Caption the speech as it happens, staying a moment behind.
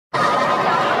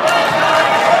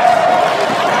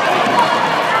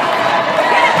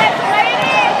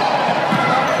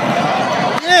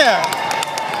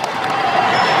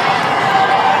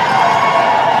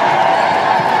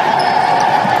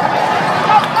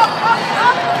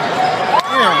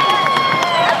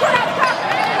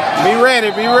Be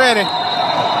ready, be ready.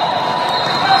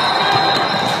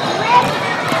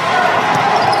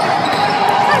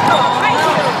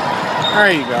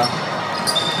 There you go.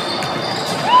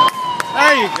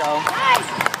 There you go.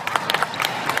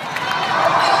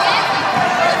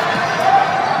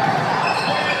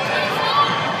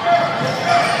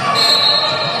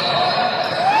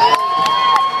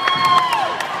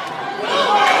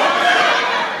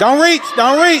 Don't reach,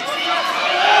 don't reach.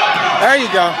 There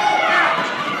you go.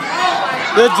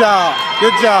 Good job,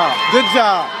 good job, good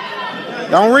job.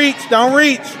 Don't reach, don't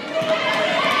reach.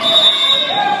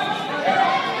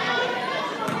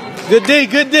 Good D,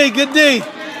 good D, good D.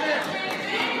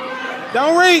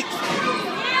 Don't reach.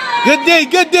 Good D,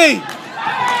 good D. Go,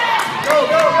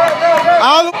 go, go, go, go.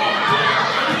 All the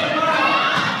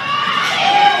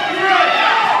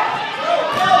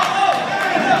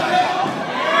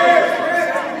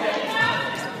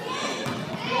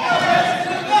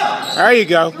There you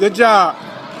go. Good job.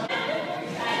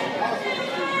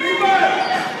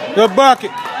 Good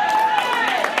bucket.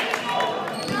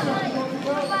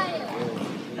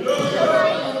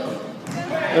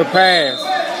 Good pass.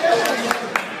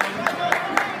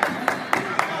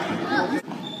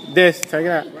 This, take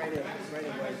it out.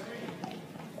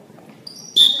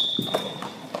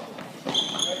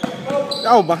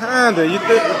 Oh, behind her. You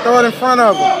throw it in front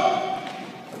of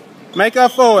her. Make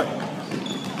up for it.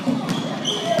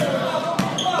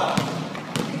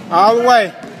 All the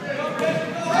way.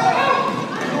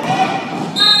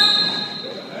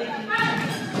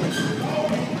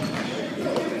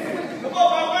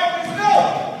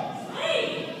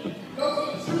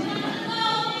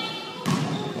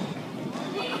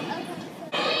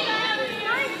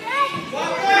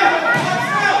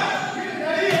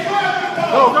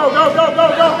 Go, go, go, go, go,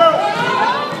 go,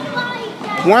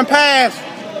 go. One pass.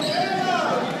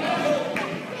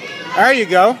 There you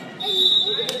go.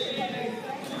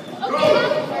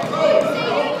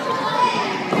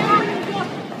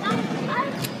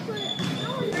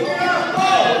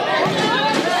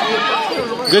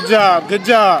 Good job, good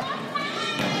job.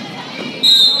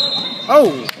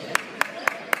 Oh.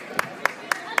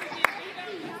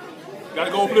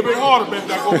 Gotta go a little bit harder, man.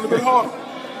 Gotta go a little bit harder.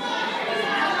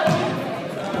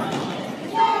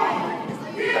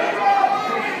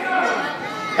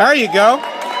 There you go.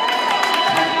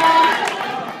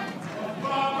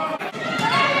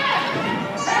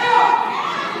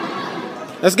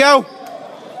 Let's go.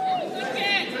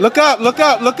 Look up, look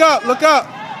up, look up, look up.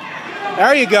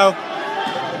 There you go.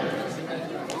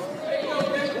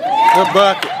 Good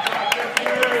bucket.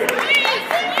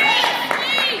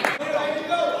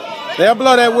 They'll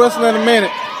blow that whistle in a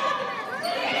minute.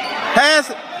 Pass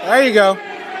it. There you go.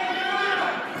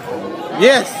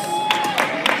 Yes.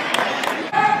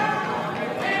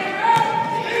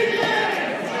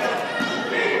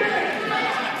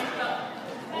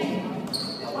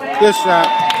 Good shot.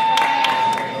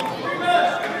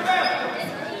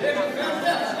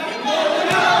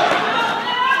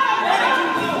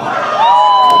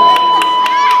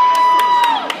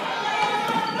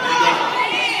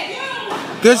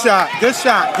 Good shot, good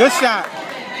shot, good shot.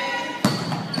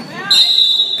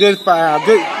 Good foul.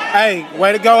 Good. Hey,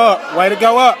 way to go up, way to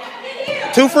go up.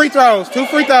 2 free throws,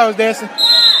 Desi.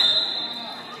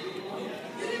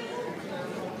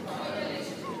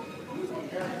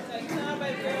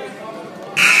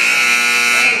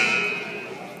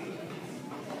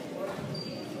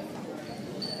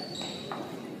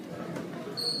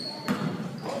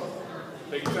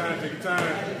 Take your time, take your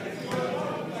time.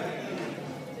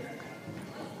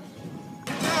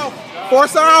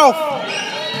 Force her off.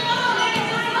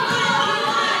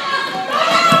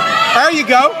 There you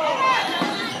go.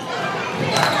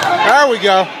 There we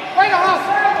go.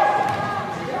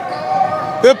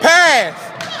 Good pass.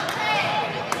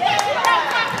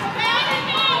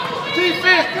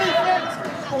 Defense.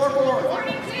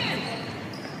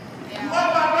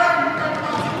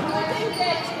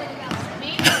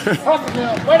 Hustle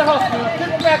now. Way to hustle now. Get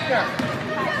it back there.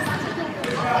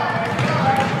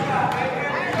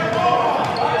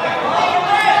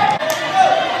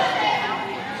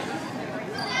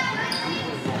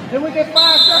 Then we get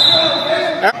 5 seconds.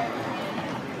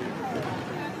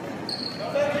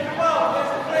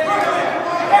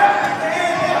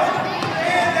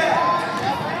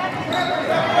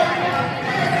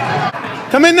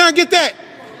 Come in there and get that.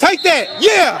 Take that.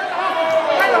 Yeah.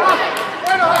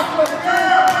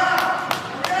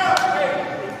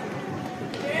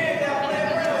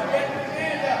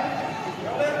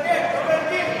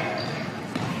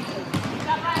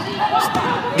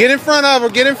 Get in front of her.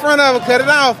 Get in front of her. Cut it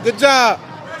off. Good job.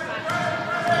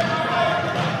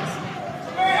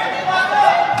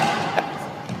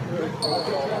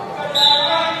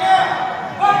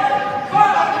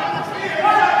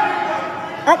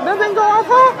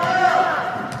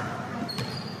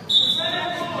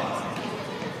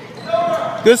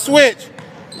 Good switch.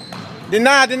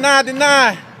 Deny, deny,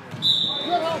 deny.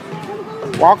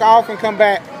 Walk off and come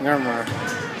back. Never mind.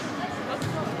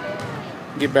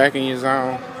 Get back in your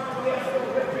zone.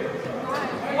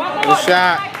 Good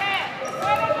shot.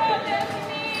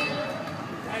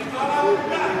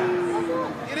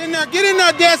 Get in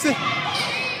there, Desi.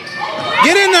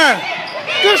 Get in there.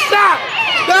 Good shot.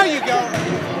 There you go.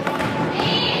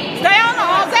 Stay on the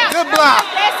halls out. Good block.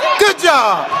 Good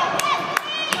job.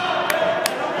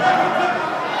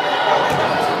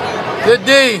 Good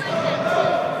D.